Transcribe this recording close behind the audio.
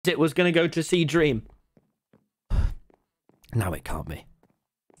it was going to go to see Dream. No, it can't be.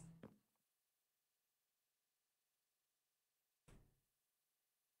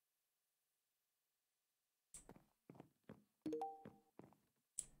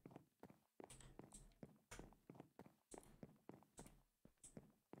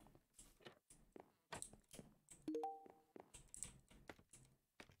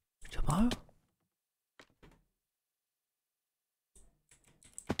 Tubbo?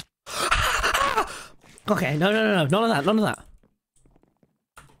 Okay, no, none of that, none of that.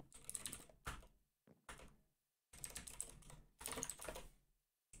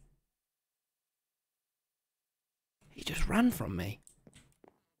 He just ran from me.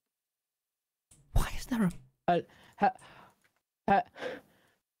 Why is there a...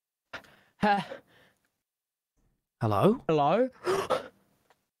 Hello? Hello?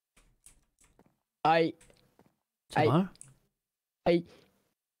 Hello?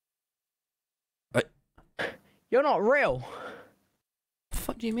 You're not real. What the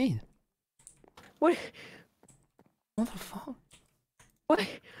fuck do you mean? What? What the fuck? What?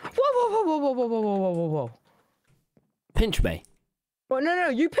 Whoa. Pinch me. Well, no,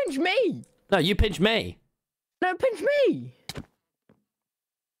 you pinch me. No, you pinch me. No, pinch me.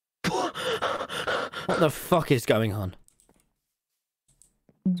 What the fuck is going on?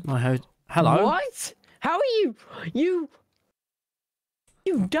 It's my host. Hello? What? How are you? You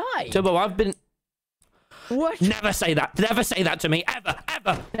died. Tubbo, I've been... What? Never say that. Never say that to me. Ever.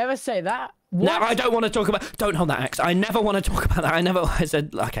 Never say that. What? No, I don't want to talk about... Don't hold that axe. I never want to talk about that. I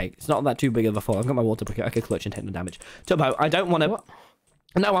said, okay, it's not that too big of a fall. I've got my water bucket. I could clutch and take no damage. Tubbo, I don't want to... What?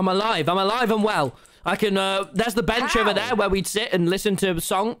 No, I'm alive. I'm alive and well. I can... there's the bench over there where we'd sit and listen to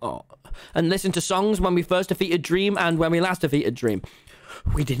and listen to songs when we first defeated Dream and when we last defeated Dream.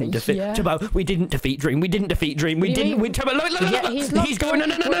 We didn't defeat Tubbo. We didn't defeat Dream. We didn't defeat Dream. We didn't. Tubbo, look. He's going. No.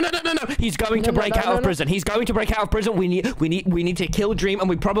 He's going to break out of prison. He's going to break out of prison. We need to kill Dream, and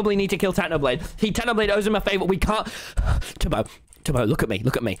we probably need to kill Technoblade. Technoblade owes him a favor. We can't. Tubbo, look at me.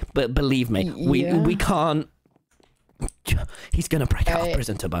 But believe me, we can't. He's gonna break out of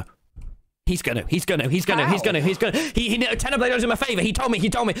prison, Tubbo. He's gonna. Technoblade owes him a favor. He told me.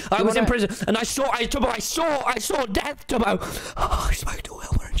 I was in prison, and I saw death, Tubbo. Oh, I spoke to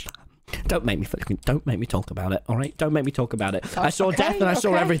Wilbur and stuff. Don't make me talk about it. All right, don't make me talk about it. I saw death and I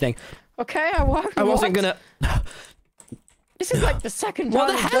saw everything. Okay, I wasn't gonna. This is like the second time. What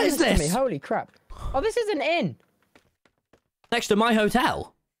the hell is this? Me. Holy crap! Oh, this is an inn next to my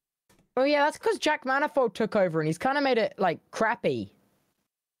hotel. Oh yeah, that's because Jack Manifold took over and he's kind of made it like crappy.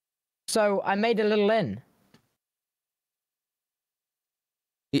 So I made a little inn.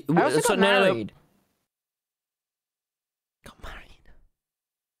 I also got married. Got married?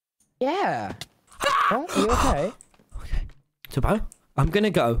 Yeah. Oh, you okay? Okay. Tubbo, I'm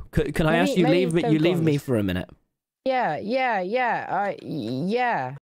gonna go. Can I ask you leave me for a minute? Yeah.